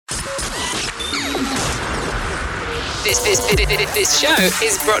This show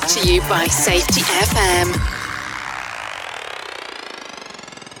is brought to you by Safety FM.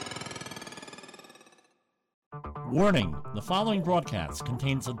 Warning, the following broadcast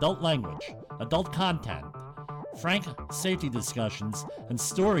contains adult language, adult content, frank safety discussions, and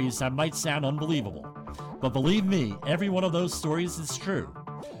stories that might sound unbelievable. But believe me, every one of those stories is true.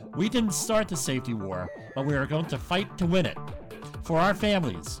 We didn't start the safety war, but we are going to fight to win it. For our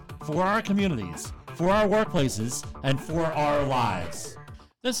families, for our communities, for our workplaces, and for our lives.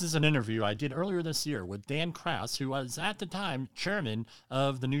 This is an interview I did earlier this year with Dan Kraus, who was at the time chairman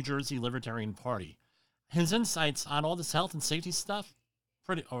of the New Jersey Libertarian Party. His insights on all this health and safety stuff,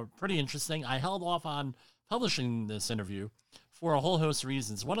 pretty interesting. I held off on publishing this interview for a whole host of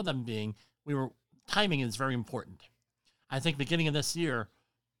reasons. One of them being timing is very important. I think beginning of this year,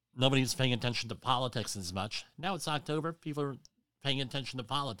 nobody's paying attention to politics as much. Now it's October, people are paying attention to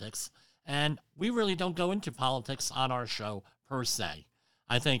politics, and we really don't go into politics on our show per se.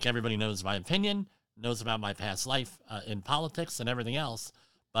 I think everybody knows my opinion, knows about my past life in politics and everything else,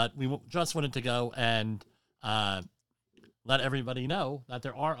 but we just wanted to go and let everybody know that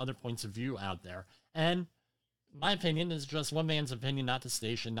there are other points of view out there. And my opinion is just one man's opinion, not the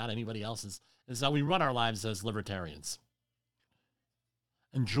station, not anybody else's, is that we run our lives as libertarians.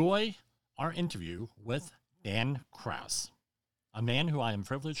 Enjoy our interview with Dan Kraus, a man who I am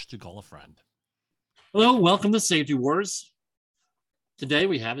privileged to call a friend. Hello, welcome to Safety Wars. Today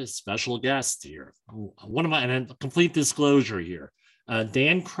we have a special guest here. And a complete disclosure here.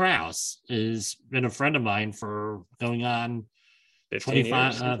 Dan Kraus has been a friend of mine for going on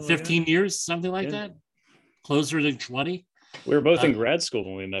 15 years, something like that. Closer to 20. We were both in grad school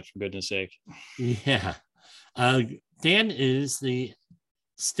when we met, for goodness sake. Yeah. Dan is the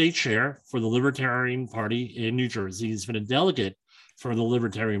state chair for the Libertarian Party in New Jersey. He's been a delegate for the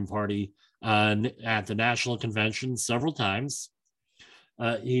Libertarian Party at the National Convention several times.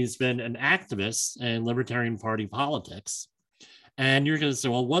 He's been an activist in Libertarian Party politics. And you're going to say,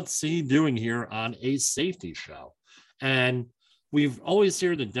 well, what's he doing here on a safety show? And we've always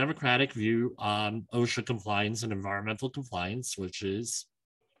heard the Democratic view on OSHA compliance and environmental compliance, which is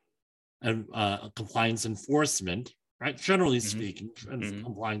compliance enforcement, right? Generally speaking,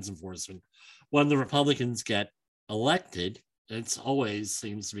 compliance enforcement. When the Republicans get elected, it's always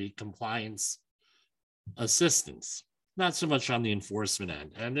seems to be compliance assistance. Not so much on the enforcement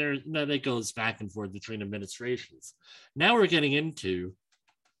end. And that goes back and forth between administrations. Now we're getting into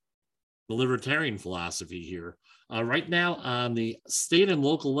the libertarian philosophy here. Right now on the state and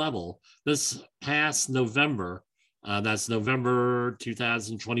local level, this past November, that's November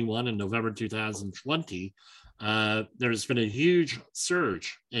 2021 and November 2020, there's been a huge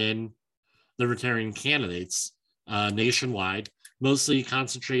surge in libertarian candidates nationwide, mostly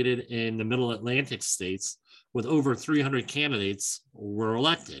concentrated in the middle Atlantic states, with over 300 candidates were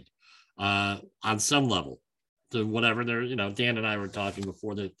elected on some level to whatever they're, Dan and I were talking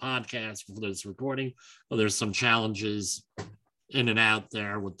before the podcast, before this recording, well, there's some challenges in and out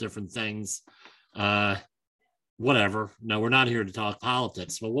there with different things, whatever. No, we're not here to talk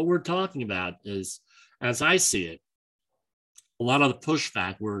politics, but what we're talking about is, as I see it, a lot of the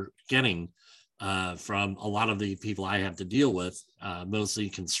pushback we're getting from a lot of the people I have to deal with, mostly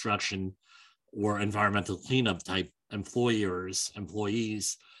construction or environmental cleanup type employees,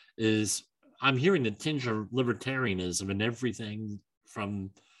 is I'm hearing the tinge of libertarianism in everything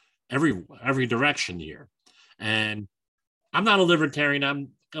from every direction here. And I'm not a libertarian. I'm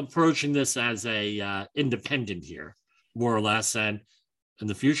approaching this as a independent here, more or less. And in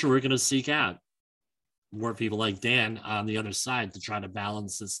the future, we're going to seek out more people like Dan on the other side to try to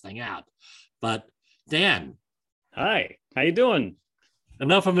balance this thing out. But Dan. Hi, how you doing?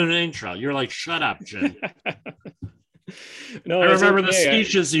 Enough of an intro. You're like, shut up, Jim. No, I remember the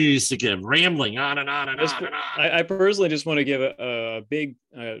speeches you used to give, rambling on and on and on and on. I personally just want to give a big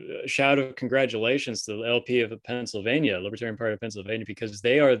shout of congratulations to the LP of Pennsylvania, Libertarian Party of Pennsylvania, because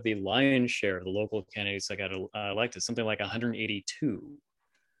they are the lion's share of the local candidates that got elected. Something like 182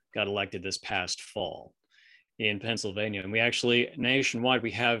 got elected this past fall in Pennsylvania. And we actually, nationwide,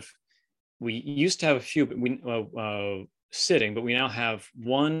 we used to have a few, but we sitting, but we now have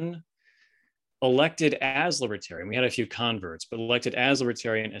one elected as libertarian. We had a few converts, but elected as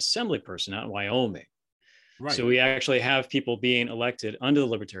libertarian assembly person out in Wyoming. Right. So we actually have people being elected under the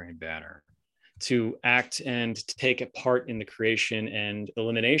libertarian banner to act and to take a part in the creation and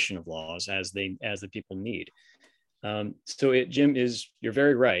elimination of laws as the people need. Jim, you're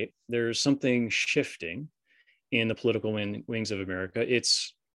very right. There's something shifting in the political wings of America.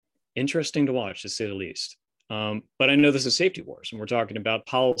 It's interesting to watch, to say the least. But I know this is safety wars, and we're talking about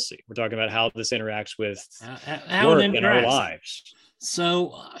policy. We're talking about how this interacts with how work it in our interacts. lives.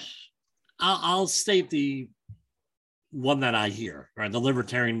 So I'll state the one that I hear, right? The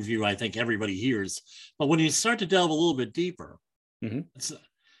libertarian view, I think everybody hears. But when you start to delve a little bit deeper,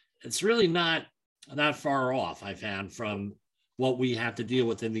 it's really not far off, I found, from what we have to deal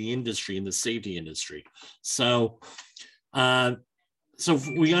with in the industry, in the safety industry. So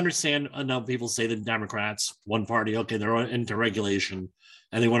we understand, enough people say the Democrats, one party, okay, they're into regulation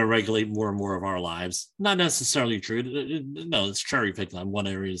and they want to regulate more and more of our lives. Not necessarily true. No, it's cherry picked on what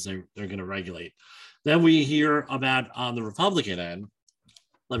areas they're going to regulate. Then we hear about, on the Republican end,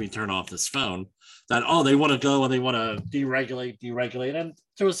 let me turn off this phone, that, they want to go and they want to deregulate. And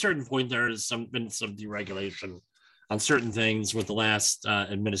to a certain point, there has been some deregulation on certain things with the last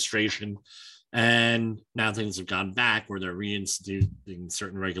administration. And now things have gone back where they're reinstituting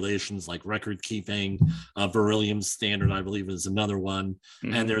certain regulations like record keeping, beryllium standard, I believe, is another one.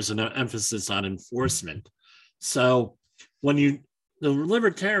 And there's an emphasis on enforcement. So the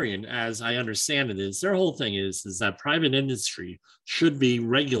libertarian, as I understand it, is their whole thing is that private industry should be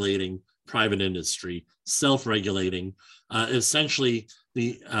regulating private industry, self-regulating. Essentially,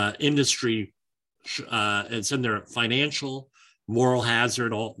 the industry, it's in their financial, moral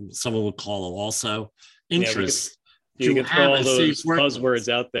hazard, someone would call it also, interest. You can throw all those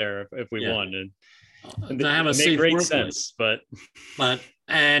buzzwords out there if we want. And to have a safe great workplace. sense, but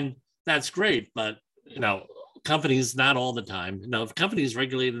and that's great, but companies, not all the time. If companies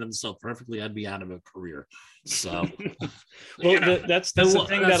regulated themselves perfectly, I'd be out of a career. So, that's the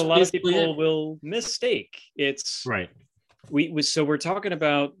thing that a lot of people will mistake. It's right. So we're talking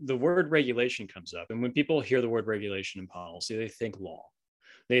about, the word regulation comes up, and when people hear the word regulation and policy, they think law.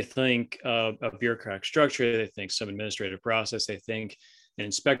 They think a bureaucratic structure. They think some administrative process. They think an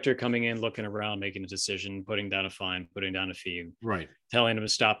inspector coming in, looking around, making a decision, putting down a fine, putting down a fee, right, telling them to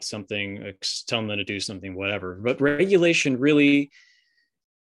stop something, telling them to do something, whatever. But regulation, you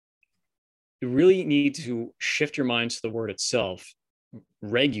really need to shift your mind to the word itself,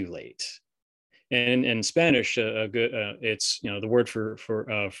 regulate. And in Spanish, it's the word for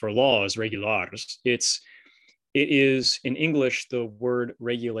law is regulares. It is in English, the word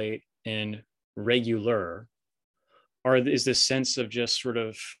regulate and regular is this sense of just sort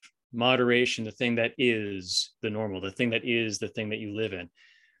of moderation, the thing that is the normal, the thing that is the thing that you live in.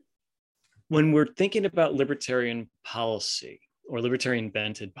 When we're thinking about libertarian policy or libertarian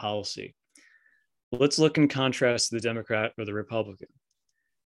bented policy, let's look in contrast to the Democrat or the Republican.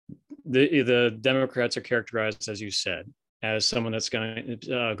 The Democrats are characterized, as you said, as someone that's going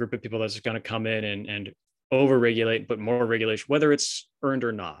to, a group of people that's going to come in and over-regulate, but more regulation, whether it's earned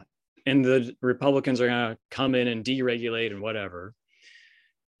or not. And the Republicans are going to come in and deregulate and whatever.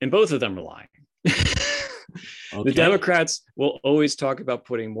 And both of them are lying. Okay. The Democrats will always talk about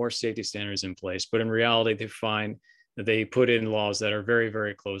putting more safety standards in place, but in reality, they find that they put in laws that are very,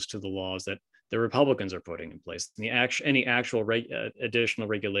 very close to the laws that the Republicans are putting in place. Any actual additional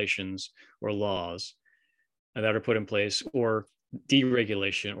regulations or laws that are put in place, or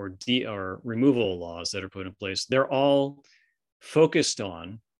deregulation or removal laws that are put in place, they're all focused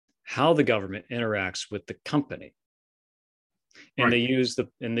on how the government interacts with the company. And right. They use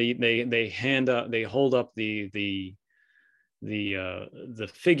they hold up the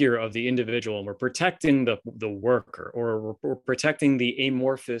figure of the individual, and we're protecting the worker, or we're protecting the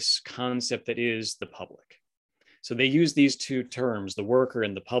amorphous concept that is the public. So they use these two terms, the worker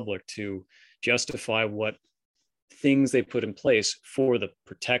and the public, to justify what things they put in place for the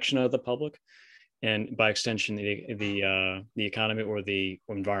protection of the public, and by extension the economy or the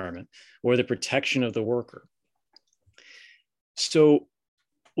environment, or the protection of the worker. So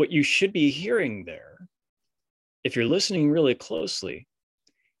what you should be hearing there, if you're listening really closely,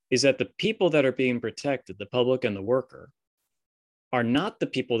 is that the people that are being protected, the public and the worker, are not the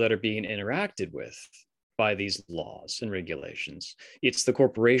people that are being interacted with by these laws and regulations. It's the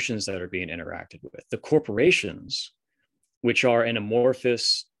corporations that are being interacted with. The corporations, which are an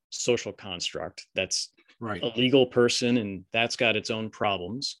amorphous social construct that's right. A legal person, and that's got its own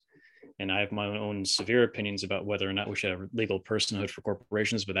problems. And I have my own severe opinions about whether or not we should have legal personhood for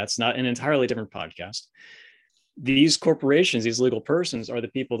corporations, but that's not an entirely different podcast. These corporations, these legal persons, are the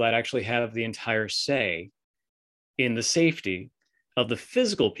people that actually have the entire say in the safety of the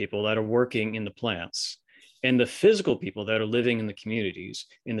physical people that are working in the plants, and the physical people that are living in the communities,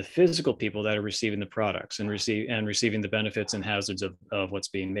 and the physical people that are receiving the products and receiving the benefits and hazards of what's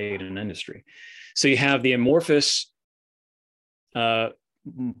being made in industry. So you have the amorphous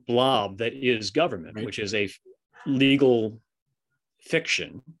blob that is government, right. Which is a legal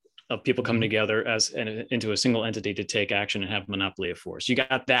fiction of people coming together into a single entity to take action and have monopoly of force. You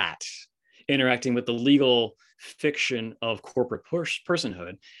got that interacting with the legal fiction of corporate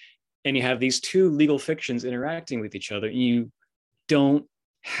personhood. And you have these two legal fictions interacting with each other. You don't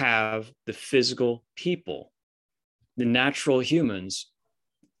have the physical people, the natural humans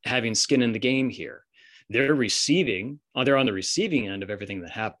having skin in the game here. They're on the receiving end of everything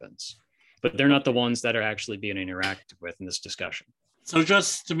that happens, but they're not the ones that are actually being interacted with in this discussion. So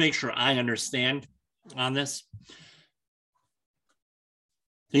just to make sure I understand on this,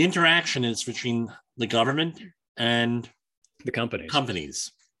 the interaction is between the government and the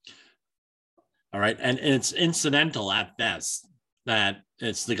companies. All right. And it's incidental at best that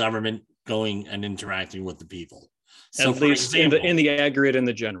it's the government going and interacting with the people. So at least example, in the aggregate, in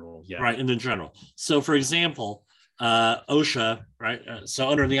the general. Yeah. Right. In the general. So for example, OSHA, right. So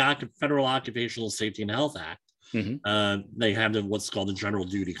under the Federal Occupational Safety and Health Act, they have what's called the General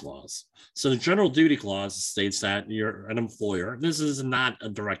Duty Clause. So the General Duty Clause states that you're an employer. This is not a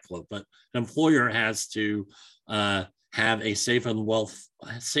direct quote, but an employer has to have a safe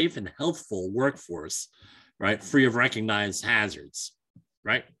and healthful workforce, right, free of recognized hazards,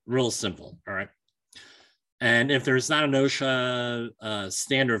 right? Real simple, all right? And if there's not an OSHA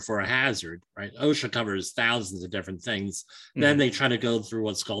standard for a hazard, right, OSHA covers thousands of different things. Then they try to go through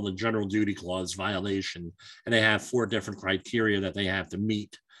what's called the General Duty Clause violation, and they have 4 different criteria that they have to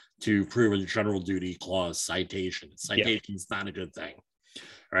meet to prove a General Duty Clause citation. Citation is not a good thing,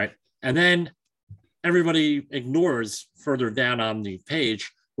 right? And then everybody ignores further down on the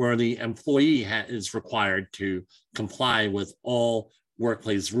page where the employee is required to comply with all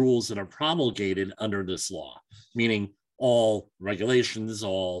workplace rules that are promulgated under this law, meaning all regulations,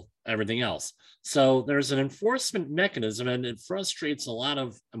 everything else. So there's an enforcement mechanism, and it frustrates a lot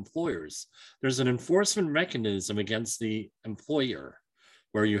of employers. There's an enforcement mechanism against the employer,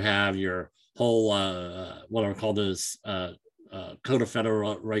 where you have your whole, what are called as Code of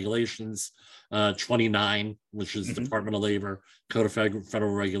Federal Regulations 29, which is Department of Labor, Code of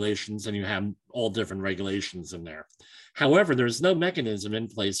Federal Regulations, and you have all different regulations in there. However, there's no mechanism in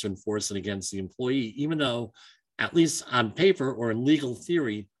place to enforce it against the employee, even though, at least on paper or in legal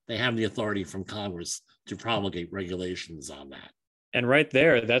theory, they have the authority from Congress to promulgate regulations on that. And right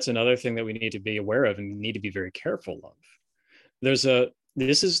there, that's another thing that we need to be aware of and need to be very careful of. This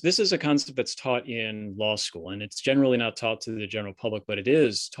is a concept that's taught in law school, and it's generally not taught to the general public, but it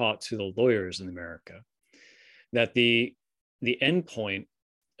is taught to the lawyers in America, that the end point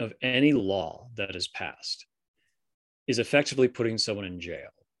of any law that is passed is effectively putting someone in jail.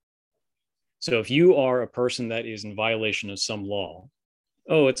 So if you are a person that is in violation of some law,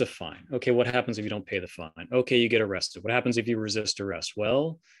 oh, it's a fine. Okay, what happens if you don't pay the fine? Okay, you get arrested. What happens if you resist arrest?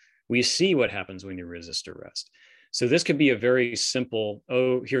 Well, we see what happens when you resist arrest. So this could be a very simple,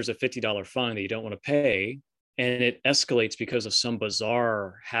 oh, here's a $50 fine that you don't want to pay, and it escalates because of some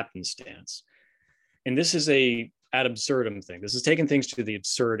bizarre happenstance. And this is ad absurdum thing. This is taking things to the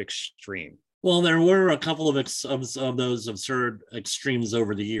absurd extreme. Well, there were a couple of those absurd extremes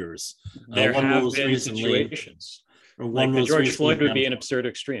over the years. There have been situations. George Floyd would be an absurd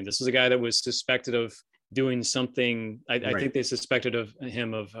extreme. This is a guy that was suspected of doing something. I think they suspected of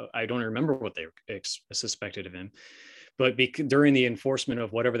him of, I don't remember what they suspected of him, but during the enforcement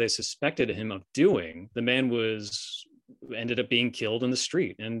of whatever they suspected him of doing, the man ended up being killed in the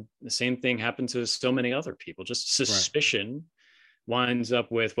street. And the same thing happened to so many other people. Just suspicion winds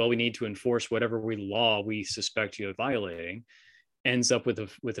up with, well, we need to enforce whatever law we suspect you of violating, ends up with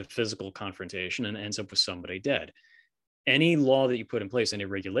a physical confrontation and ends up with somebody dead. Any law that you put in place, any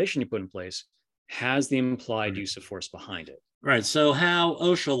regulation you put in place, has the implied use of force behind it. Right. So how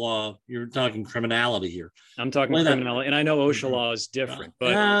OSHA law, you're talking criminality here. I'm talking criminality, and I know OSHA law is different,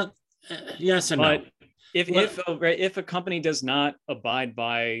 but yes and no. If a company does not abide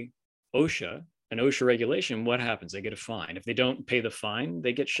by OSHA, an OSHA regulation, what happens? They get a fine. If they don't pay the fine,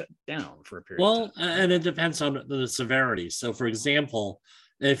 they get shut down for a period of time. And it depends on the severity. So for example,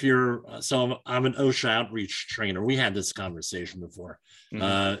 I'm an OSHA outreach trainer. We had this conversation before. In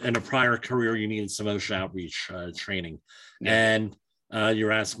a prior career, you needed some OSHA outreach training, and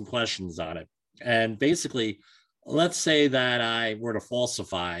you're asking questions on it. And basically, let's say that I were to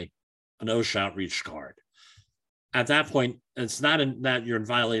falsify an OSHA outreach card. At that point, it's not that you're in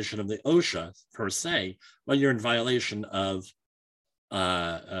violation of the OSHA per se, but you're in violation of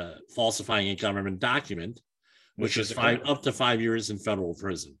falsifying a government document, which is up to 5 years in federal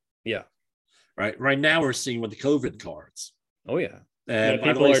prison. Yeah. Right now, we're seeing with the COVID cards. Oh, yeah. And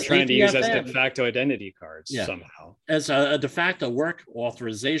people are trying to use as de facto identity cards somehow. As a de facto work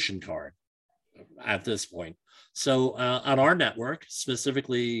authorization card at this point. So on our network,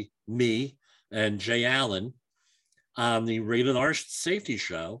 specifically me and Jay Allen, on the Rated R Safety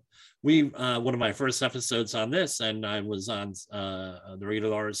Show, we one of my first episodes on this, and I was on the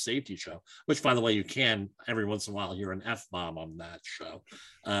Rated R Safety Show, which, by the way, you can every once in a while hear an F-bomb on that show.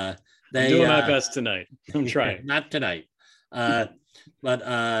 I'm doing my best tonight. I'm trying. Not tonight. But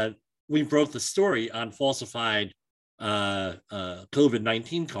we broke the story on falsified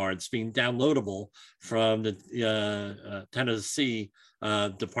COVID-19 cards being downloadable from the Tennessee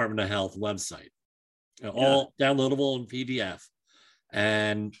Department of Health website. All downloadable in PDF.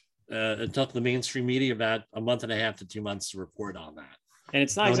 And it took the mainstream media about a month and a half to 2 months to report on that. And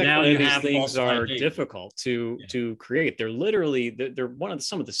it's not exactly these things are difficult to create. They're literally, they're one of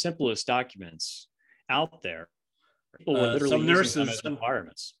some of the simplest documents out there. People were literally some nurses, using them as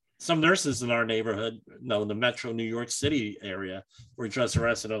environments. Some nurses in our neighborhood, in the metro New York City area, were just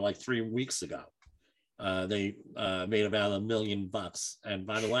arrested like 3 weeks ago. They made about $1 million. And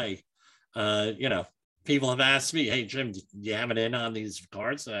by the way, people have asked me, hey, Jim, do you have an in on these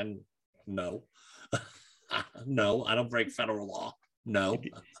cards? And no, no, I don't break federal law. No.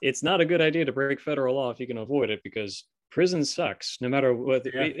 It's not a good idea to break federal law if you can avoid it, because prison sucks. No matter what,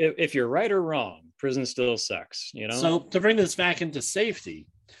 if you're right or wrong, prison still sucks, So to bring this back into safety,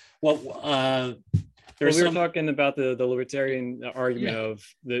 we were talking about the libertarian argument of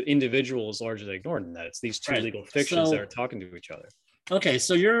the individual is largely ignored in that it's these two legal fictions that are talking to each other. Okay,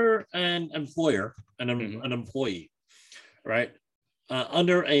 so you're an employer and an employee, right?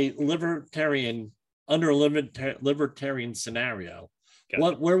 Under a libertarian scenario,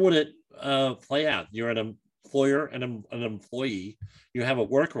 where would it play out? You're an employer and an employee. You have a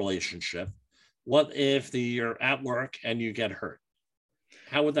work relationship. What if you're at work and you get hurt?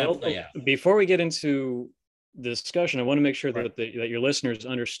 How would that play out? Before we get into the discussion, I want to make sure that your listeners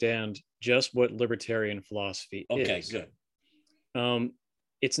understand just what libertarian philosophy is. Okay, good.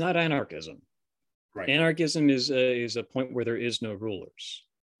 It's not anarchism. Right. Anarchism is a point where there is no rulers.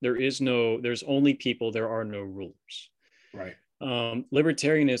 There's only people. There are no rulers. Right.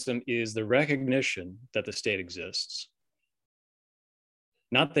 Libertarianism is the recognition that the state exists.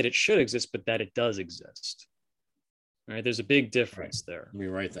 Not that it should exist, but that it does exist. All right. There's a big difference there. Let me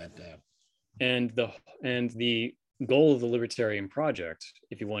write that down. And the goal of the Libertarian Project,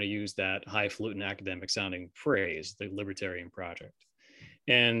 if you want to use that highfalutin academic sounding phrase, the Libertarian Project,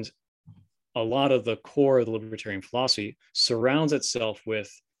 and a lot of the core of the libertarian philosophy surrounds itself with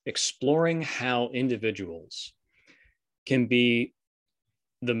exploring how individuals can be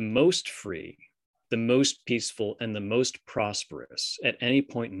the most free, the most peaceful, and the most prosperous at any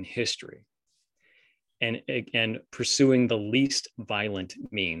point in history, and pursuing the least violent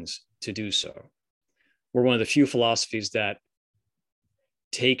means to do so. We're one of the few philosophies that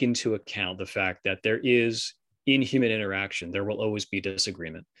take into account the fact that there is, in human interaction, there will always be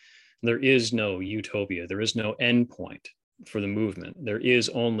disagreement. There is no utopia. There is no endpoint for the movement. There is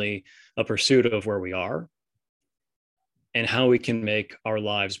only a pursuit of where we are and how we can make our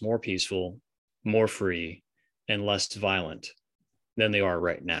lives more peaceful, more free, and less violent than they are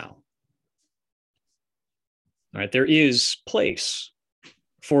right now. All right, there is place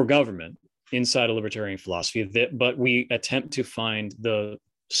for government inside a libertarian philosophy, but we attempt to find the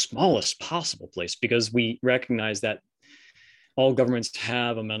smallest possible place because we recognize that all governments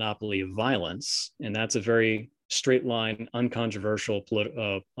have a monopoly of violence, and that's a very straight line, uncontroversial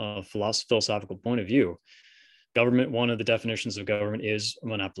philosophical point of view. Government, one of the definitions of government is a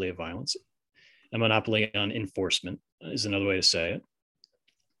monopoly of violence. A monopoly on enforcement is another way to say it.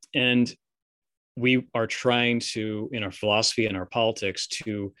 And we are trying to, in our philosophy and our politics,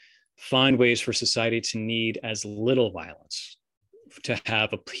 to find ways for society to need as little violence, to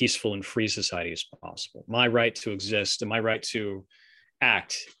have a peaceful and free society as possible. My right to exist and my right to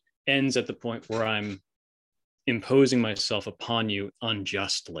act ends at the point where I'm imposing myself upon you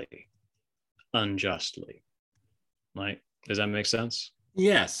unjustly. Right? Does that make sense?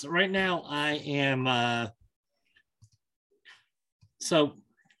 Yes. Right now I am, so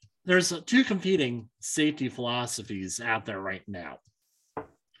there's two competing safety philosophies out there right now.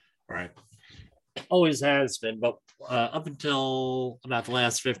 Right. Always has been, but up until about the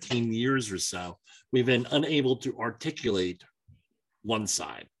last 15 years or so, we've been unable to articulate one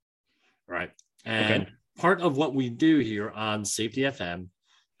side, right? And part of what we do here on Safety FM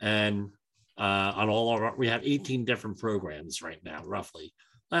and on all of our, we have 18 different programs right now, roughly.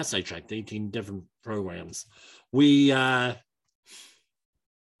 Last I checked, 18 different programs. We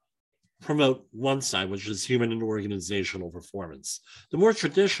promote one side, which is human and organizational performance. The more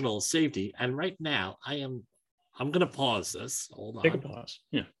traditional safety, and right now I'm going to pause this. Hold on. Take a pause.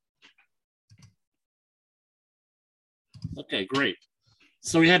 Yeah. Okay, great.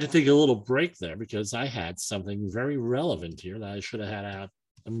 So we had to take a little break there because I had something very relevant here that I should have had out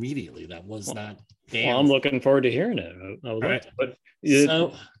immediately. That was not. Well, I'm looking forward to hearing it. I would love Right. to. But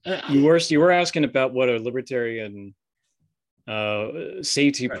So you were asking about what a libertarian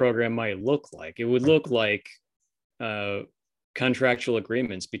safety Right. program might look like. It would look like contractual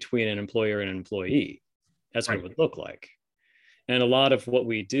agreements between an employer and an employee. That's what it would look like. And a lot of what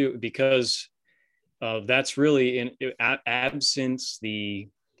we do, because that's really in absence the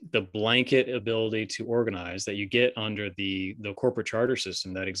blanket ability to organize that you get under the corporate charter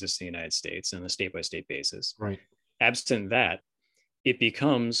system that exists in the United States on a state by state basis. Right. Absent that, it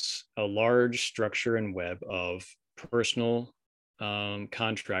becomes a large structure and web of personal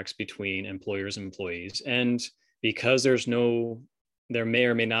contracts between employers and employees. And because there may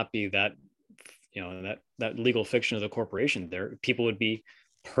or may not be that, that legal fiction of the corporation there, people would be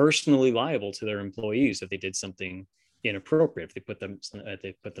personally liable to their employees if they did something inappropriate, if they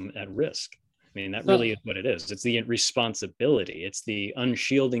put them at risk. I mean, that really is what it is. It's the responsibility. It's the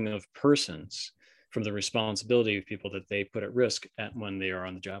unshielding of persons from the responsibility of people that they put at risk when they are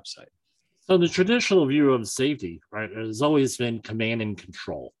on the job site. So the traditional view of safety, right, has always been command and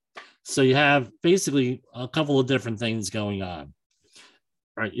control. So you have basically a couple of different things going on.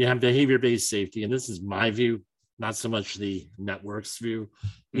 Right, you have behavior-based safety, and this is my view, not so much the network's view,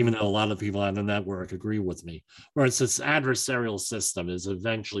 even though a lot of people on the network agree with me. Whereas this adversarial system is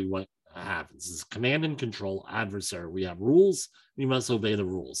eventually what happens. It's command and control adversary. We have rules, you must obey the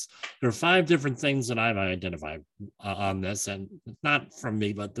rules. There are 5 different things that I've identified on this, and not from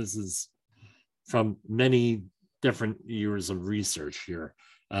me, but this is from many different years of research here,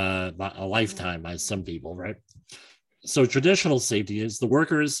 a lifetime by some people, right? So traditional safety is the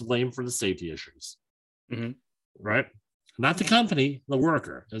worker is blamed for the safety issues, right? Not the company, the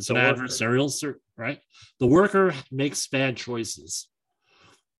worker. It's an adversarial, right? The worker makes bad choices,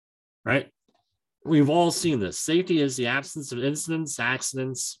 right? We've all seen this. Safety is the absence of incidents,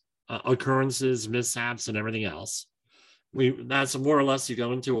 accidents, occurrences, mishaps, and everything else. That's more or less, you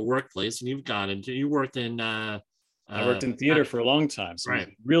go into a workplace and you worked in I worked in theater for a long time, so right.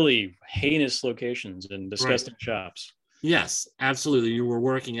 Really heinous locations and disgusting shops. Yes, absolutely. You were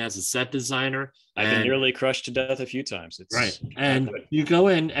working as a set designer. I've been nearly crushed to death a few times. It's right. And you go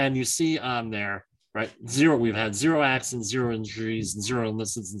in and you see on there, right, we've had 0 accidents, 0 injuries, and 0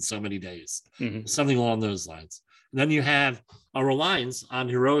 illnesses in so many days, something along those lines. And then you have a reliance on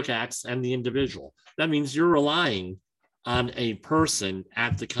heroic acts and the individual. That means you're relying on a person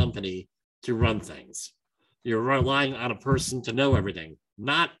at the company to run things. You're relying on a person to know everything,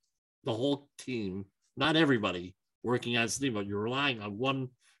 not the whole team, not everybody working as a team, but you're relying on one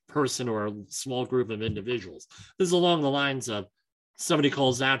person or a small group of individuals. This is along the lines of somebody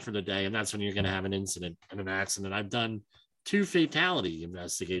calls out for the day, and that's when you're going to have an incident and an accident. I've done 2 fatality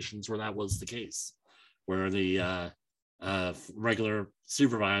investigations where that was the case, where the regular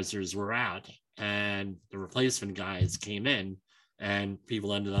supervisors were out and the replacement guys came in and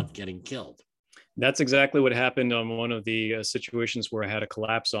people ended up getting killed. That's exactly what happened on one of the situations where I had a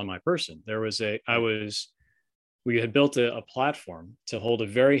collapse on my person. We had built a platform to hold a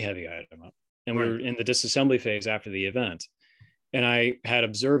very heavy item up, and we were in the disassembly phase after the event. And I had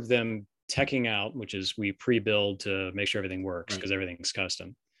observed them teching out, which is we pre-build to make sure everything works because everything's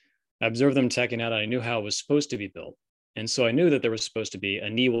custom. I observed them teching out. I knew how it was supposed to be built. And so I knew that there was supposed to be a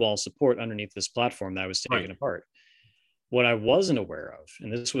knee wall support underneath this platform that I was taking apart. What I wasn't aware of,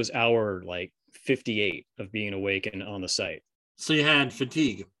 and this was hour 58 of being awake and on the site. So you had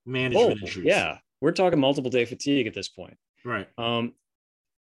fatigue management issues. Yeah, we're talking multiple day fatigue at this point. Right.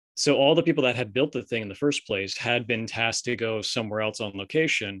 So all the people that had built the thing in the first place had been tasked to go somewhere else on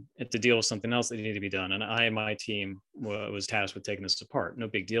location and to deal with something else that needed to be done. And I and my team was tasked with taking this apart. No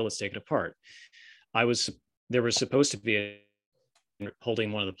big deal. Let's take it apart. There was supposed to be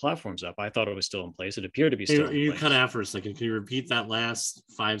holding one of the platforms up. I thought it was still in place. It appeared to be still in place. You cut out for a second. Can you repeat that last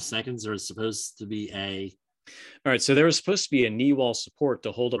 5 seconds? There was supposed to be all right. So there was supposed to be a knee wall support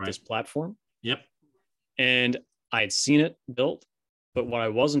to hold up this platform. Yep. And I had seen it built, but what I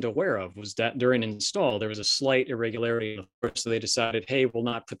wasn't aware of was that during install, there was a slight irregularity. So they decided, hey, we'll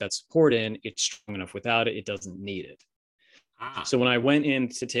not put that support in. It's strong enough without it. It doesn't need it. So when I went in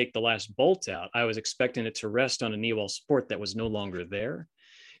to take the last bolt out, I was expecting it to rest on a knee wall support that was no longer there.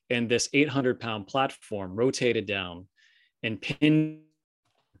 And this 800-pound platform rotated down and pinned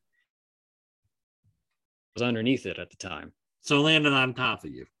was underneath it at the time. So it landed on top of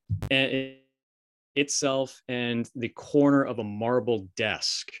you. And itself and the corner of a marble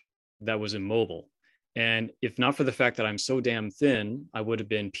desk that was immobile. And if not for the fact that I'm so damn thin, I would have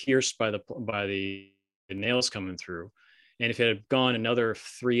been pierced by the nails coming through. And if it had gone another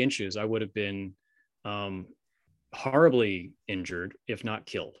 3 inches, I would have been horribly injured, if not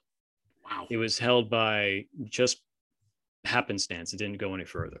killed. Wow. It was held by just happenstance. It didn't go any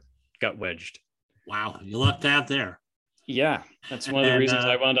further. Got wedged. Wow. You lucked out there. Yeah, that's one of the reasons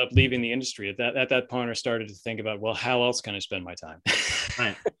I wound up leaving the industry. At that point, I started to think about, well, how else can I spend my time?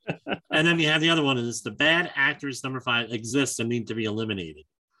 Right. And then you have the other one is the bad actors, number 5, exist and need to be eliminated.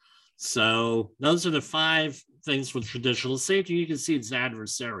 So those are the 5 things with traditional safety. You can see it's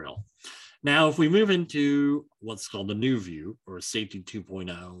adversarial. Now, if we move into what's called the new view or safety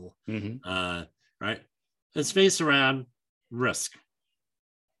 2.0, right, it's based around risk,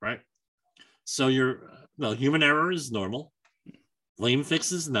 right? So human error is normal. Blame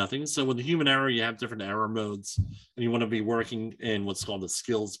fixes nothing. So with the human error, you have different error modes, and you want to be working in what's called the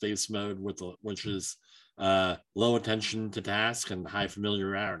skills-based mode, which is low attention to task and high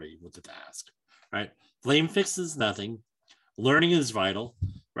familiarity with the task, right? Blame fixes nothing. Learning is vital,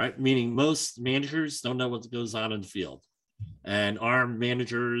 right? Meaning most managers don't know what goes on in the field, and our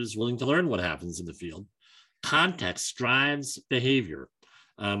manager is willing to learn what happens in the field. Context drives behavior.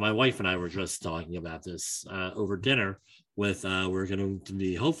 My wife and I were just talking about this over dinner with, we're going to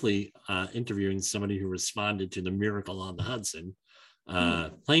be hopefully interviewing somebody who responded to the Miracle on the Hudson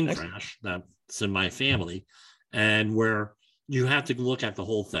plane crash that's in my family, and where you have to look at the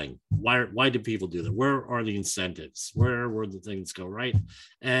whole thing. Why do people do that? Where are the incentives? Where the things go right?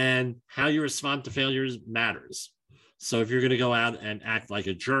 And how you respond to failures matters. So if you're going to go out and act like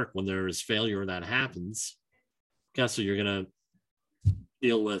a jerk when there is failure that happens, guess what? You're going to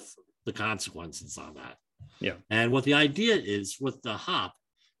deal with the consequences on that. Yeah. And what the idea is with the HOP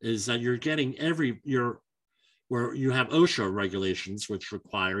is that you're getting where you have OSHA regulations, which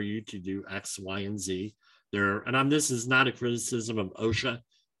require you to do X, Y, and Z. This is not a criticism of OSHA,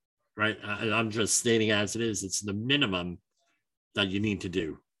 right? I'm just stating as it is. It's the minimum that you need to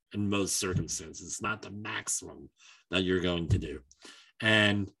do in most circumstances. It's not the maximum that you're going to do.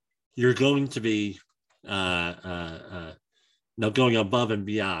 And you're going to be going above and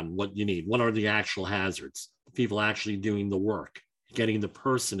beyond what you need. What are the actual hazards? People actually doing the work, getting the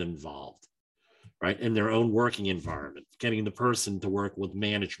person involved, right, in their own working environment, getting the person to work with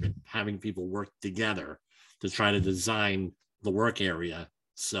management, having people work together to try to design the work area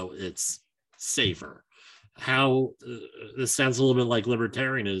so it's safer. This sounds a little bit like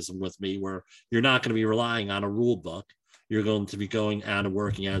libertarianism with me, where you're not going to be relying on a rule book. You're going to be going out and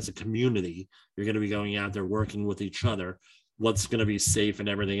working as a community. You're going to be going out there working with each other, what's going to be safe and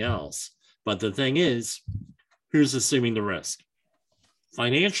everything else. But the thing is, who's assuming the risk?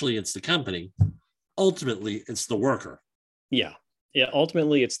 Financially, it's the company. Ultimately, it's the worker. Yeah.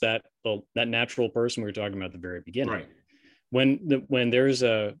 Ultimately, it's that natural person we were talking about at the very beginning. Right. When there's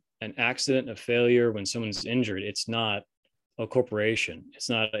an accident, a failure, when someone's injured, it's not a corporation. It's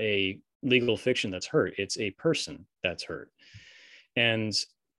not a legal fiction that's hurt. It's a person that's hurt. And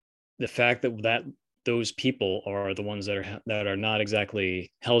the fact that those people are the ones that are not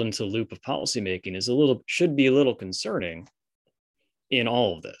exactly held into the loop of policymaking should be a little concerning in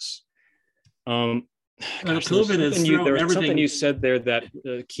all of this. There was something you said there that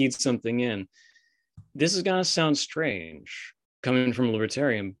keyed something in. This is going to sound strange coming from a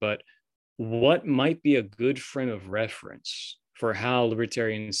libertarian, but what might be a good frame of reference for how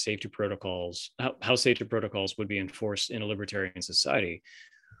libertarian safety protocols, how safety protocols would be enforced in a libertarian society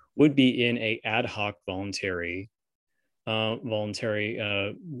would be in a ad hoc voluntary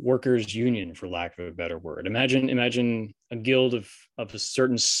workers union, for lack of a better word. Imagine a guild of a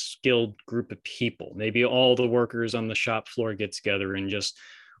certain skilled group of people. Maybe all the workers on the shop floor get together and just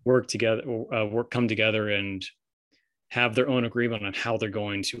work together, come together and have their own agreement on how they're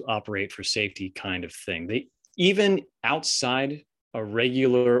going to operate for safety, kind of thing. They, even outside a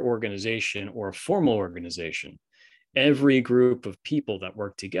regular organization or a formal organization, every group of people that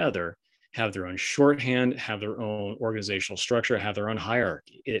work together have their own shorthand, have their own organizational structure, have their own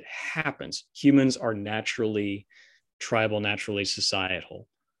hierarchy. It happens. Humans are naturally tribal, naturally societal.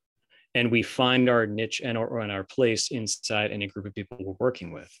 And we find our niche and our place inside any group of people we're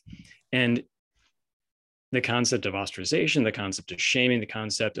working with. And the concept of ostracization, the concept of shaming, the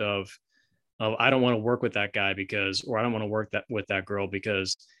concept of I don't want to work with that guy or I don't want to work with that girl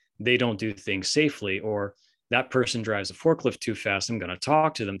because they don't do things safely, or that person drives a forklift too fast, I'm going to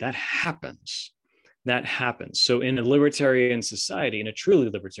talk to them. That happens. So in a libertarian society, in a truly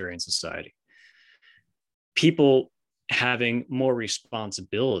libertarian society, people having more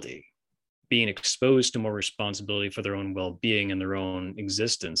responsibility, being exposed to more responsibility for their own well-being and their own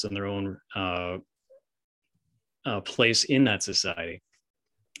existence and their own place in that society,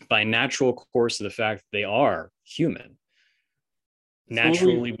 by natural course of the fact that they are human,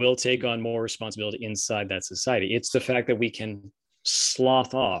 naturally will take on more responsibility inside that society. It's the fact that we can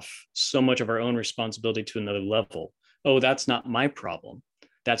slough off so much of our own responsibility to another level. Oh, that's not my problem.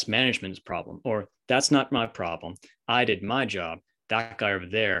 That's management's problem. Or that's not my problem. I did my job. That guy over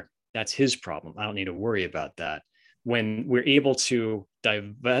there, that's his problem. I don't need to worry about that. When we're able to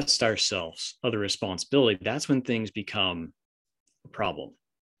divest ourselves of the responsibility, that's when things become a problem.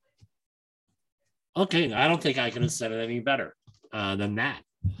 Okay, I don't think I could have said it any better than that.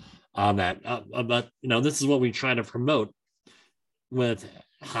 On that, but this is what we try to promote with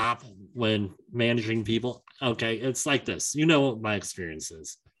HOP when managing people. Okay, it's like this. You know what my experience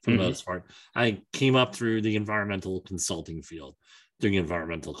is for the most part. I came up through the environmental consulting field, doing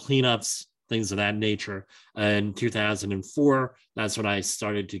environmental cleanups, things of that nature. In 2004, that's when I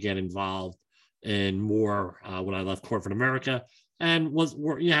started to get involved in more when I left corporate America. And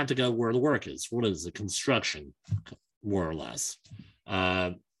you have to go where the work is. What is the construction, more or less?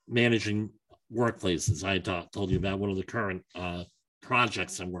 Managing workplaces. I told you about one of the current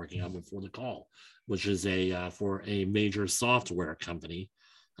projects I'm working on before the call, which is for a major software company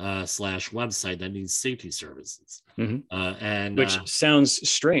 / website that needs safety services. Which sounds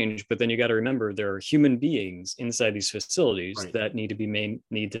strange, but then you got to remember there are human beings inside these facilities that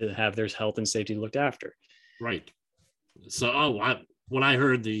need to have their health and safety looked after. Right. So, when I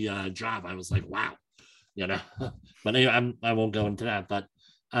heard the job, I was like, wow, but anyway, I won't go into that. But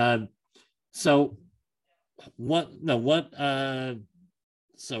so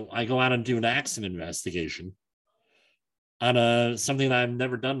I go out and do an accident investigation on something that I've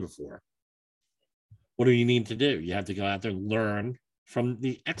never done before. What do you need to do? You have to go out there and learn from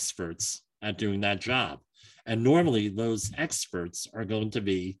the experts at doing that job. And normally those experts are going to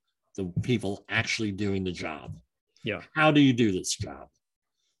be the people actually doing the job. Yeah. How do you do this job?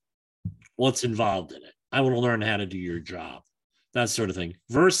 What's involved in it? I want to learn how to do your job. That sort of thing.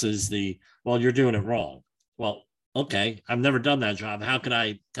 Versus you're doing it wrong. Well, okay, I've never done that job. How can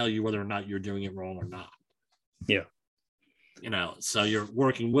I tell you whether or not you're doing it wrong or not? Yeah. So you're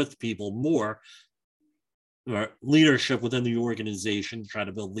working with people more, or leadership within the organization, try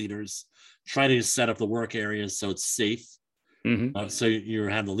to build leaders, try to set up the work areas so it's safe. So you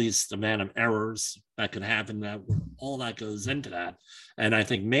have the least amount of errors that could happen. That all that goes into that, and I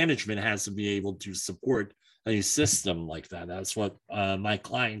think management has to be able to support a system like that. That's what my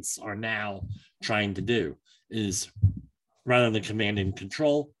clients are now trying to do. Is rather than command and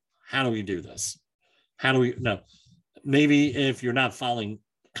control, how do we do this? How do we no? Maybe if you're not following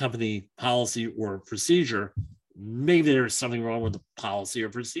company policy or procedure, maybe there's something wrong with the policy or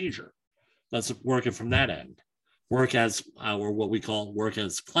procedure. Let's work it from that end. Work as, or what we call work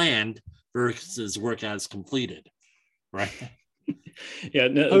as planned versus work as completed, right? Yeah,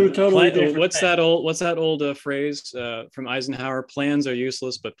 no, totally. What's that old phrase from Eisenhower? Plans are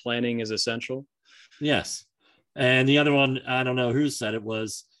useless, but planning is essential. Yes, and the other one, I don't know who said it,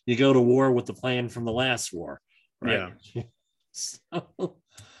 was you go to war with the plan from the last war, right? Yeah.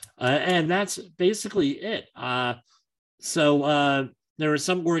 And that's basically it. There are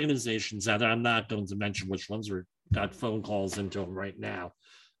some organizations out there. I'm not going to mention which ones. We've got phone calls into them right now.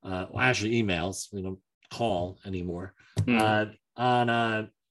 Actually, emails. We don't call anymore. On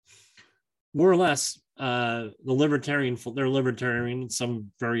more or less they're libertarian.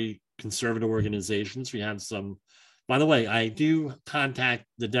 Some very conservative organizations. We have some. By the way, I do contact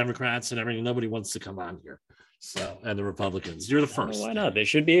the Democrats and everything. Nobody wants to come on here. So, and the Republicans, you're the first. Why not? They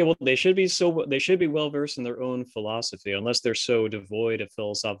should be well versed in their own philosophy, unless they're so devoid of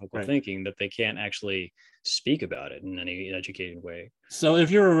philosophical thinking that they can't actually speak about it in any educated way. So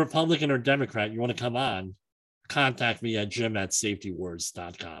if you're a Republican or Democrat, you want to come on, contact me at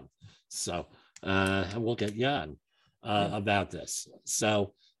jim@safetywars.com. So we'll get you on about this.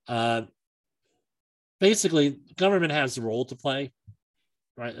 So basically, government has a role to play,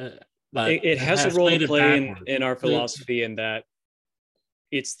 right? But it has a role to play in our philosophy, in that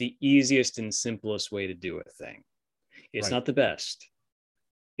it's the easiest and simplest way to do a thing. It's not the best.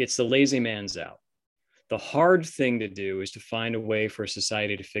 It's the lazy man's out. The hard thing to do is to find a way for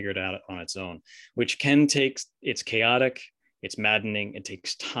society to figure it out on its own, which it's chaotic, it's maddening, it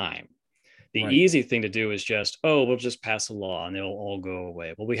takes time. The easy thing to do is we'll just pass a law and they'll all go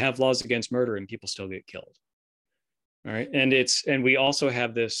away. Well, we have laws against murder and people still get killed. All right. And we also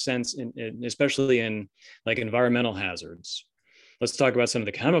have this sense especially in like environmental hazards. Let's talk about some of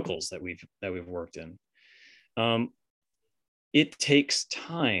the chemicals that we've worked in. It takes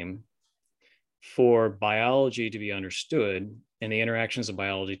time for biology to be understood and the interactions of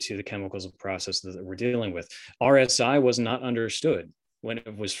biology to the chemicals and processes that we're dealing with. RSI was not understood when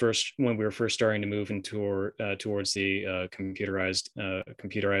we were first starting to move into towards the computerized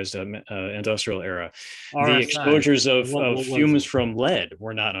industrial era. RSI. The exposures of fumes it? from lead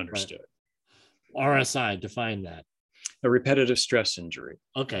were not understood. Right. RSI, define that. A repetitive stress injury.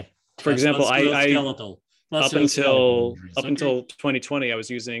 Okay. For example, up until 2020, I was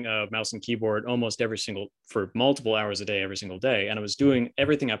using a mouse and keyboard for multiple hours a day, every single day. And I was doing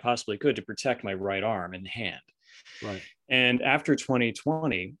everything I possibly could to protect my right arm and hand. Right. And after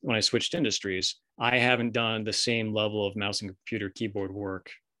 2020, when I switched industries, I haven't done the same level of mouse and computer keyboard work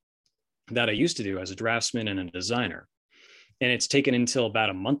that I used to do as a draftsman and a designer. And it's taken until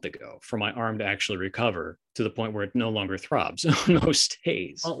about a month ago for my arm to actually recover to the point where it no longer throbs on most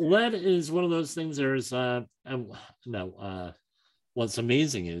days. Lead is one of those things. There's what's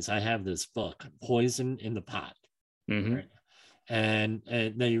amazing is I have this book, Poison in the Pot, right? And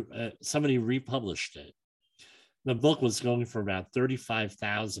they somebody republished it. The book was going for about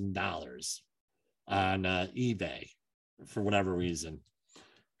 $35,000 on eBay for whatever reason,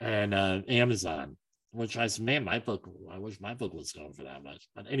 and Amazon. Which I said, man, I wish my book was going for that much.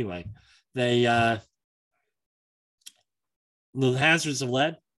 But anyway, the hazards of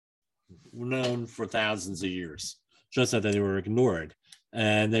lead were known for thousands of years, just that they were ignored.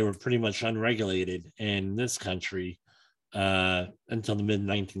 And they were pretty much unregulated in this country until the mid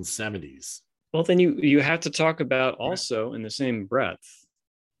 1970s. Well, then you have to talk about also in the same breath,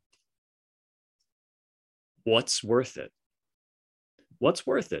 what's worth it? What's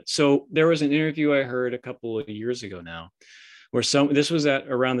worth it? So there was an interview I heard a couple of years ago now, where this was at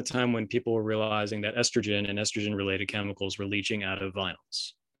around the time when people were realizing that estrogen and estrogen related chemicals were leaching out of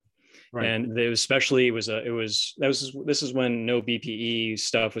vinyls. Right. And this is when no BPE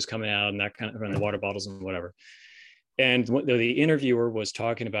stuff was coming out and that kind of, and the water bottles and whatever. And the interviewer was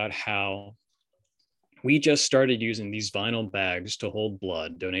talking about how we just started using these vinyl bags to hold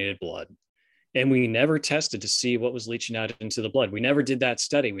blood, donated blood. And we never tested to see what was leaching out into the blood. We never did that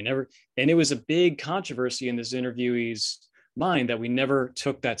study. And it was a big controversy in this interviewee's mind that we never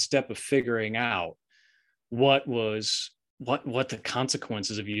took that step of figuring out what the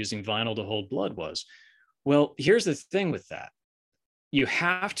consequences of using vinyl to hold blood was. Well, here's the thing with that. You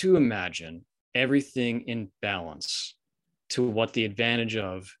have to imagine everything in balance to what the advantage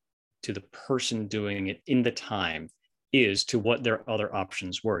of to the person doing it in the time is to what their other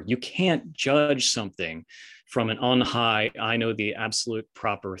options were. You can't judge something from an on high, I know the absolute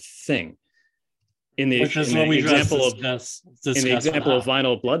proper thing. In the example of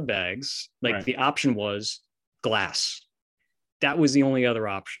vinyl blood bags, the option was glass. That was the only other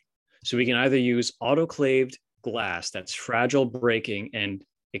option. So we can either use autoclaved glass that's fragile, breaking, and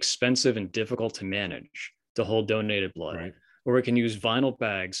expensive and difficult to manage to hold donated blood. Right. Or we can use vinyl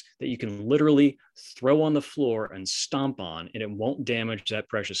bags that you can literally throw on the floor and stomp on, and it won't damage that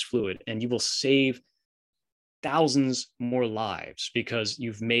precious fluid. And you will save thousands more lives because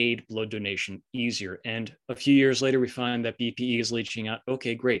you've made blood donation easier. And a few years later, we find that BPE is leaching out.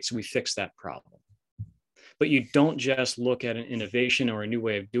 Okay, great. So we fixed that problem. But you don't just look at an innovation or a new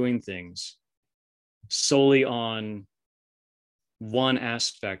way of doing things solely on one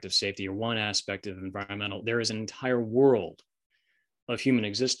aspect of safety or one aspect of environmental. There is an entire world of human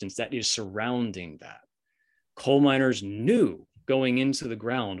existence that is surrounding that. Coal miners knew going into the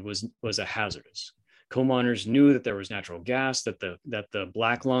ground was a hazardous. Coal miners knew that there was natural gas, that the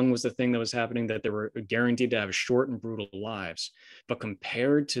black lung was the thing that was happening, that they were guaranteed to have short and brutal lives. But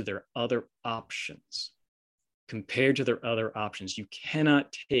compared to their other options, you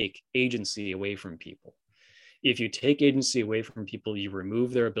cannot take agency away from people. If you take agency away from people, you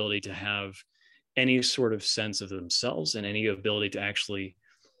remove their ability to have any sort of sense of themselves and any ability to actually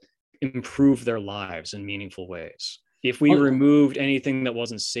improve their lives in meaningful ways. If we removed anything that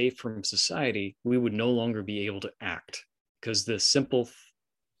wasn't safe from society, we would no longer be able to act, because the simple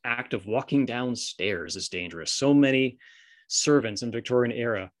act of walking downstairs is dangerous. So many servants in Victorian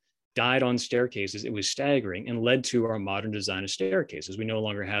era died on staircases. It was staggering and led to our modern design of staircases. We no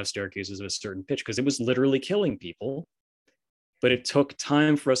longer have staircases of a certain pitch because it was literally killing people. But it took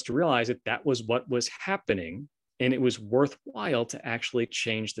time for us to realize that that was what was happening, and it was worthwhile to actually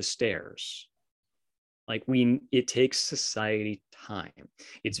change the stairs. It takes society time.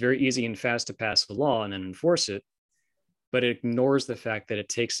 It's very easy and fast to pass a law and then enforce it, but it ignores the fact that it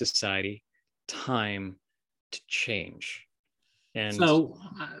takes society time to change. And so,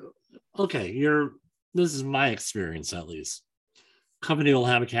 okay, this is my experience, at least. Company will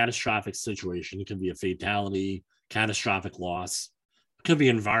have a catastrophic situation. It could be a fatality, catastrophic loss. It could be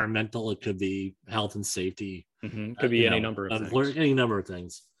environmental. It could be health and safety. Mm-hmm. Could be any number of things. Any number of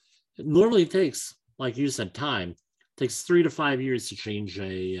things. It normally takes, like you said, time takes 3 to 5 years to change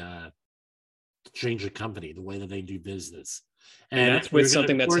a company, the way that they do business. And that's with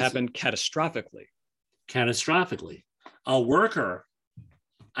something that's happened catastrophically. A worker,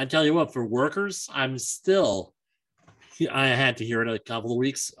 I tell you what, for workers, I had to hear it a couple of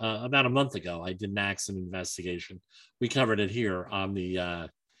weeks, about a month ago. I did an accident investigation. We covered it here on the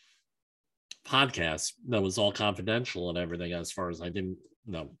podcast. That was all confidential and everything, as far as I didn't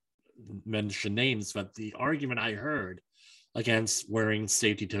mention names, but the argument I heard against wearing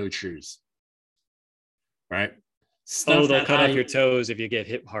safety-toed shoes, right? They'll cut off your toes if you get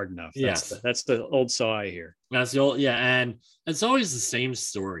hit hard enough. Yes. That's the old saw I hear. That's the old, yeah. And it's always the same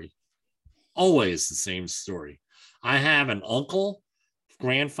story. Always the same story. I have an uncle,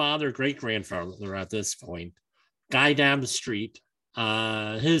 grandfather, great-grandfather at this point, guy down the street,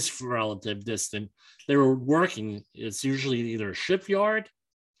 his relative distant. They were working. It's usually either a shipyard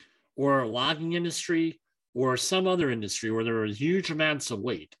or a logging industry or some other industry where there were huge amounts of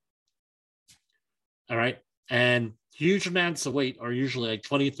weight. All right. And huge amounts of weight are usually like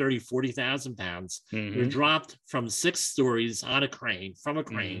 20, 30, 40,000 pounds. Mm-hmm. They're dropped from 6 stories on a crane,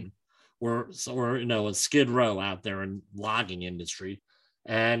 or a skid row out there in logging industry,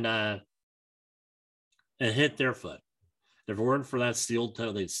 and it hit their foot. If it weren't for that steel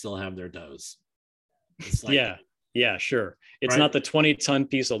toe, they'd still have their toes. Sure. It's right? not the 20-ton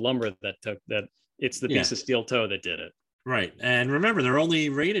piece of lumber that took that. It's the piece of steel toe that did it. Right. And remember, they're only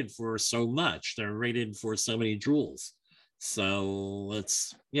rated for so much. They're rated for so many joules. So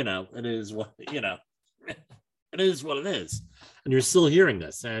it's, it is what, it is what it is. And you're still hearing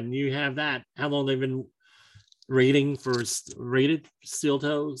this. And you have that. How long they've been rated steel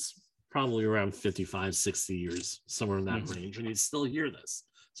toes? Probably around 55, 60 years, somewhere in that range. And you still hear this.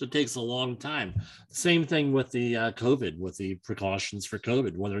 So it takes a long time. Same thing with the COVID, with the precautions for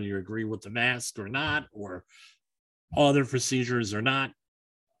COVID, whether you agree with the mask or not, or other procedures or not,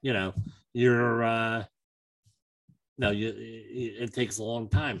 it takes a long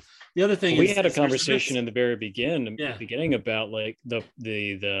time. The other thing we had a conversation in the very beginning about like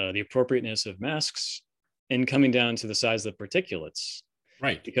the appropriateness of masks and coming down to the size of the particulates.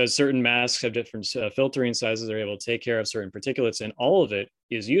 Right. Because certain masks have different filtering sizes. They're able to take care of certain particulates, and all of it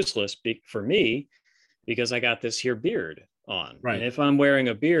is useless for me because I got this here beard on. Right. And if I'm wearing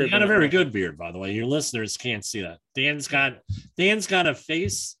a beard, you got a very good beard, by the way. Your listeners can't see that. Dan's got a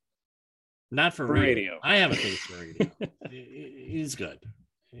face, not for radio. I have a face for radio. He's good.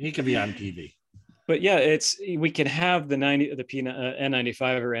 He could be on TV. But yeah, we can have the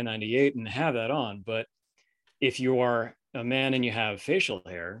N95 or N98 and have that on. But if you are a man and you have facial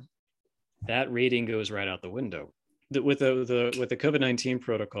hair, that rating goes right out the window. With the COVID-19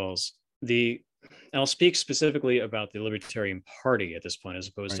 protocols, I'll speak specifically about the Libertarian Party at this point, as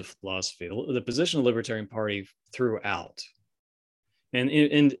opposed to philosophy. The position of the Libertarian Party throughout,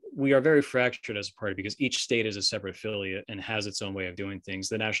 and we are very fractured as a party because each state is a separate affiliate and has its own way of doing things.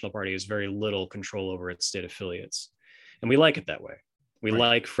 The National Party has very little control over its state affiliates, and we like it that way. We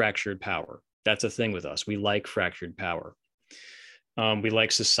like fractured power. That's a thing with us. We like fractured power. We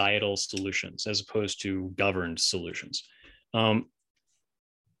like societal solutions as opposed to governed solutions.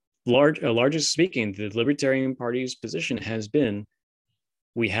 Largest speaking, the Libertarian Party's position has been,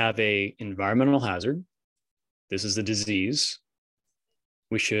 we have a environmental hazard. This is a disease.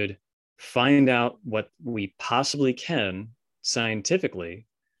 We should find out what we possibly can scientifically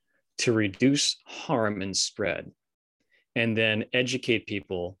to reduce harm and spread, and then educate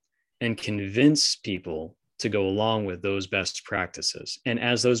people and convince people to go along with those best practices. And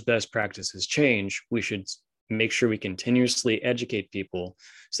as those best practices change, we should make sure we continuously educate people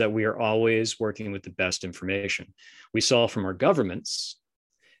so that we are always working with the best information. We saw from our governments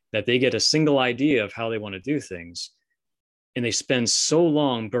that they get a single idea of how they want to do things, and they spend so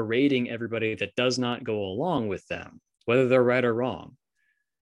long berating everybody that does not go along with them, whether they're right or wrong,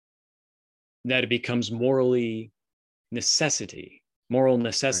 that it becomes moral necessity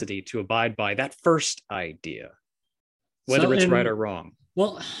to abide by that first idea, whether it's right or wrong.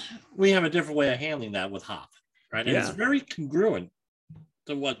 Well, we have a different way of handling that with HOP, right? And it's very congruent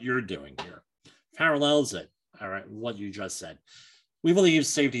to what you're doing here. Parallels it, all right, what you just said. We believe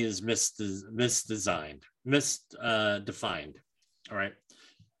safety is misdefined, all right?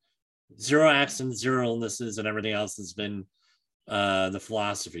 Zero accidents, zero illnesses, and everything else has been the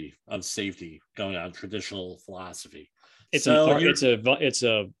philosophy of safety, going on traditional philosophy. It's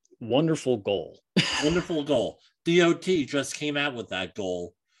a wonderful goal. Wonderful goal. DOT just came out with that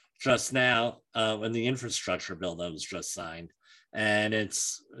goal just now in the infrastructure bill that was just signed. And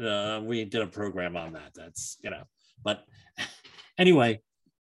it's, we did a program on that. That's, but anyway,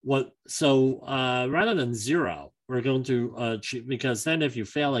 Rather than zero, we're going to because then if you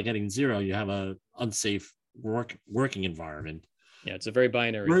fail at getting zero, you have a unsafe working environment. Yeah, it's a very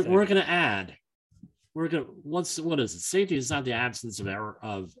binary We're thing. we're going to add. We're going to what is it? Safety is not the absence of error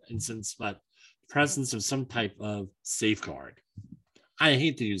of instance, but presence of some type of safeguard. I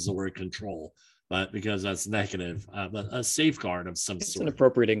hate to use the word control, but because that's negative, but a safeguard of some It's sort. an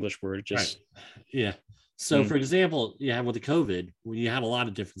appropriate English word. Just right. Yeah. So, for example, you have with the COVID, you have a lot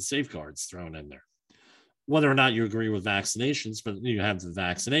of different safeguards thrown in there. Whether or not you agree with vaccinations, but you have the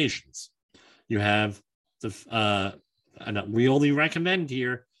vaccinations. You have the, and we only recommend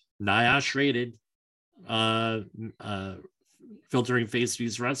here NIOSH rated filtering face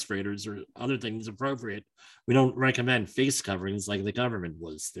use respirators or other things appropriate. We don't recommend face coverings like the government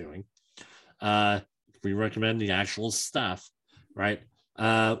was doing. We recommend the actual stuff, right?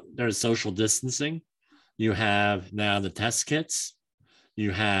 There's social distancing. You have now the test kits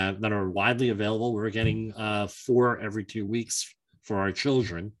you have that are widely available. We're getting 4 every 2 weeks for our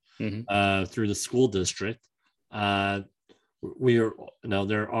children through the school district. We are,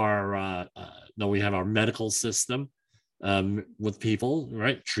 we have our medical system with people,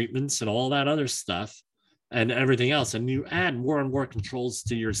 right? Treatments and all that other stuff and everything else. And you add more and more controls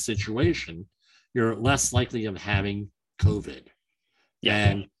to your situation, you're less likely of having COVID. Yeah.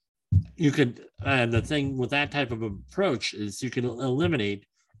 And the thing with that type of approach is you can eliminate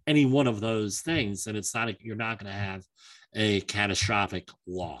any one of those things, and you're not going to have a catastrophic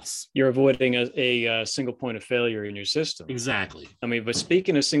loss. You're avoiding a single point of failure in your system. Exactly. I mean, but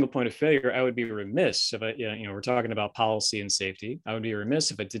speaking of single point of failure, I would be remiss if we're talking about policy and safety. I would be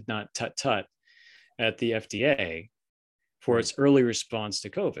remiss if I did not tut at the FDA for its early response to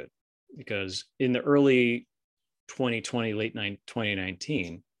COVID, because in the early 2020, late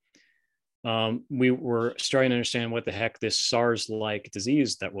 2019, we were starting to understand what the heck this SARS-like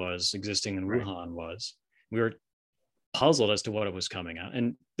disease that was existing in Wuhan was. We were puzzled as to what it was coming out,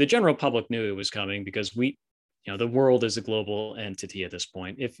 and the general public knew it was coming because the world is a global entity at this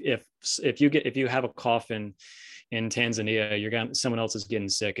point. If you have a cough in Tanzania, someone else is getting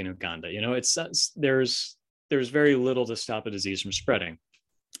sick in Uganda. There's very little to stop a disease from spreading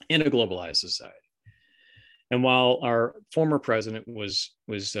in a globalized society. And while our former president was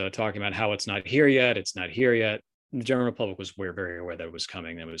talking about how it's not here yet, the general public was very aware that it was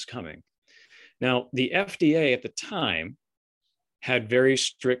coming. Now, the FDA at the time had very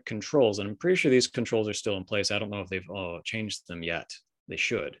strict controls, and I'm pretty sure these controls are still in place. I don't know if they've changed them yet. They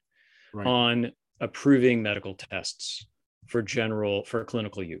should, on approving medical tests for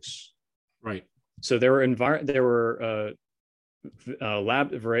clinical use. Right. So there were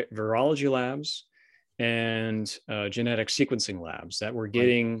virology labs and genetic sequencing labs that were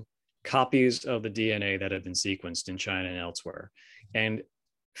getting copies of the DNA that had been sequenced in China and elsewhere, and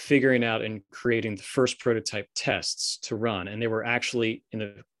figuring out and creating the first prototype tests to run. And they were actually in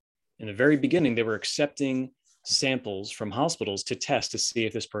the very beginning, they were accepting samples from hospitals to test to see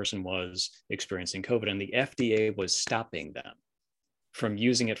if this person was experiencing COVID, and the FDA was stopping them from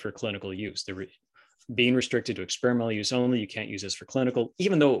using it for clinical use. They were being restricted to experimental use only. You can't use this for clinical,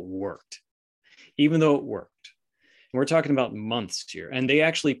 even though it worked. And we're talking about months here. And they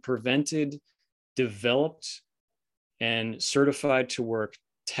actually prevented developed and certified to work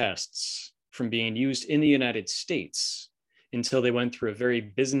tests from being used in the United States until they went through a very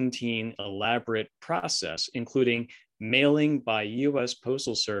Byzantine, elaborate process, including mailing by US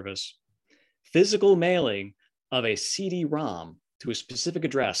Postal Service, physical mailing of a CD-ROM to a specific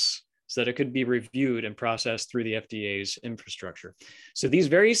address so that it could be reviewed and processed through the FDA's infrastructure. So these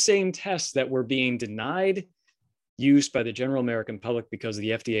very same tests that were being denied used by the general American public because of the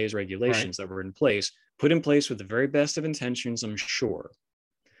FDA's regulations that were put in place with the very best of intentions, I'm sure.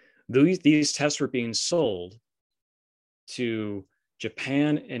 These tests were being sold to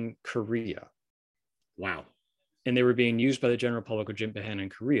Japan and Korea. Wow. And they were being used by the general public of Japan and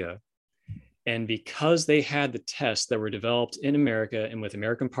Korea. And because they had the tests that were developed in America and with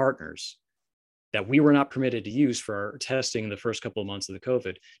American partners that we were not permitted to use for our testing in the first couple of months of the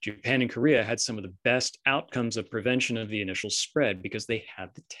COVID, Japan and Korea had some of the best outcomes of prevention of the initial spread because they had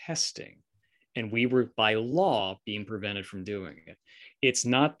the testing. And we were, by law, being prevented from doing it. It's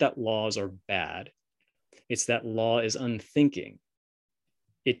not that laws are bad. It's that law is unthinking.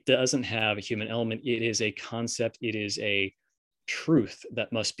 It doesn't have a human element. It is a concept. It is a truth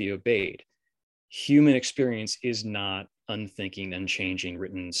that must be obeyed. Human experience is not unthinking, unchanging,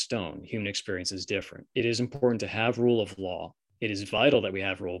 written in stone. Human experience is different. It is important to have rule of law. It is vital that we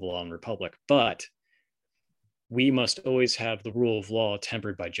have rule of law in the Republic, but we must always have the rule of law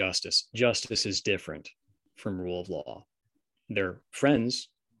tempered by justice. Justice is different from rule of law. They're friends,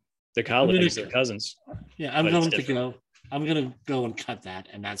 They're colleagues, they're cousins. Yeah, I'm going to go and cut that,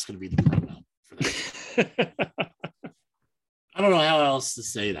 and that's going to be the promo for that. I don't know how else to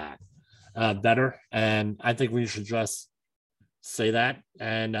say that better, and I think we should just say that.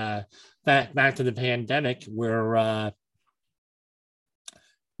 And back to the pandemic, where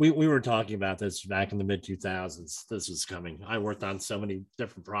we were talking about this back in the mid-2000s. This was coming. I worked on so many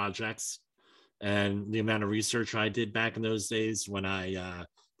different projects, and the amount of research I did back in those days when I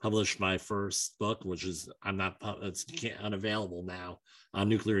published my first book, which is it's unavailable now, on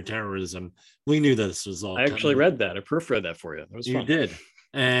nuclear terrorism. We knew this was all. I actually read that. I proofread that for you. That was fun. You did.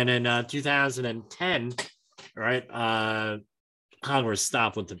 And in 2010, right, Congress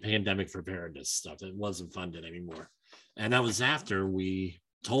stopped with the pandemic preparedness stuff. It wasn't funded anymore, and that was after we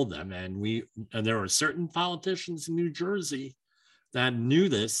told them. And there were certain politicians in New Jersey that knew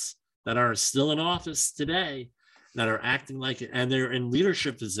this, that are still in office today, that are acting like it, and they're in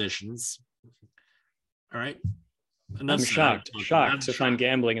leadership positions. All right. I'm shocked to find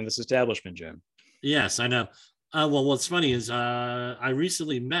gambling in this establishment, Jim. Yes, I know. Well, what's funny is I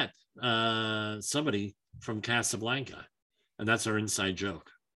recently met somebody from Casablanca, and that's our inside joke.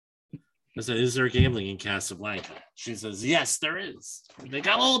 I said, "Is there gambling in Casablanca?" She says, "Yes, there is. They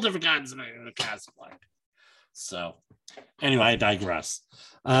got all different kinds of Casablanca." So, anyway, I digress.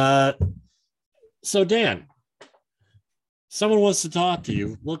 So, Dan, someone wants to talk to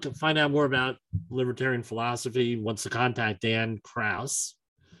you. Find out more about libertarian philosophy. Wants to contact Dan Krause.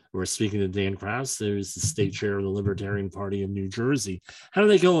 We're speaking to Dan Krause. There's the state chair of the Libertarian Party of New Jersey. How do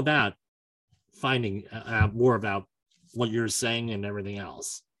they go about finding out more about what you're saying and everything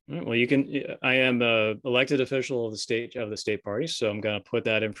else? Well, I am an elected official of the state party, so I'm going to put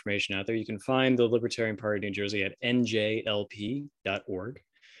that information out there. You can find the Libertarian Party of New Jersey at njlp.org.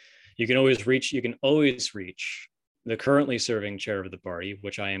 You can always reach the currently serving chair of the party,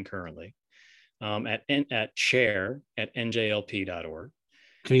 which I am currently, at chair@njlp.org.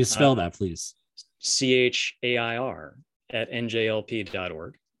 Can you spell that, please? CHAIR at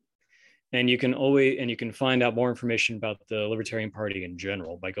njlp.org. And you can find out more information about the Libertarian Party in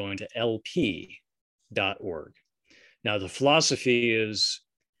general by going to lp.org. Now, the philosophy is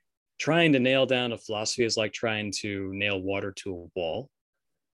trying to nail down a philosophy is like trying to nail water to a wall.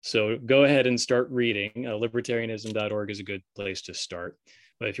 So go ahead and start reading. Libertarianism.org is a good place to start.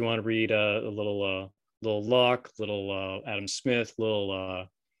 But if you want to read a little Locke, Adam Smith, a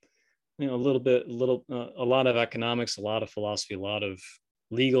lot of economics, a lot of philosophy, a lot of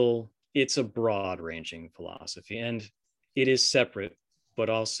legal. It's a broad-ranging philosophy, and it is separate, but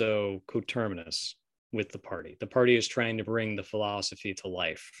also coterminous with the party. The party is trying to bring the philosophy to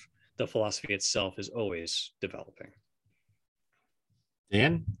life. The philosophy itself is always developing.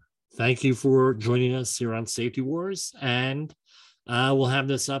 Dan, thank you for joining us here on Safety Wars, and we'll have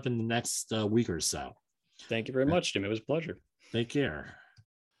this up in the next week or so. Thank you very much, Jim. It was a pleasure. Take care.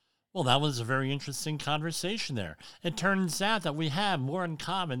 Well, that was a very interesting conversation there. It turns out that we have more in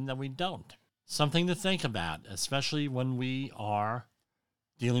common than we don't. Something to think about, especially when we are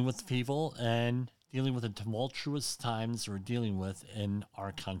dealing with people and dealing with the tumultuous times we're dealing with in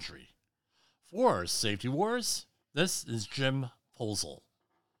our country. For Safety Wars, this is Jim Posel.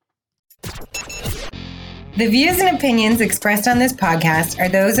 The views and opinions expressed on this podcast are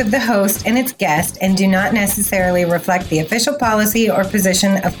those of the host and its guest and do not necessarily reflect the official policy or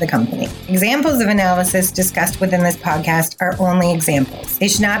position of the company. Examples of analysis discussed within this podcast are only examples. They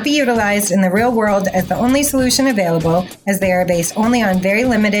should not be utilized in the real world as the only solution available, as they are based only on very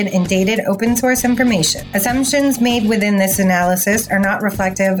limited and dated open source information. Assumptions made within this analysis are not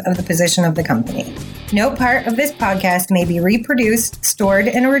reflective of the position of the company. No part of this podcast may be reproduced, stored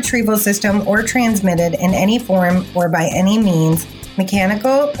in a retrieval system, or transmitted in any form or by any means,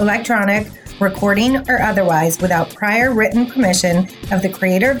 mechanical, electronic, recording, or otherwise, without prior written permission of the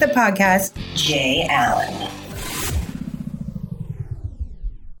creator of the podcast, Jay Allen.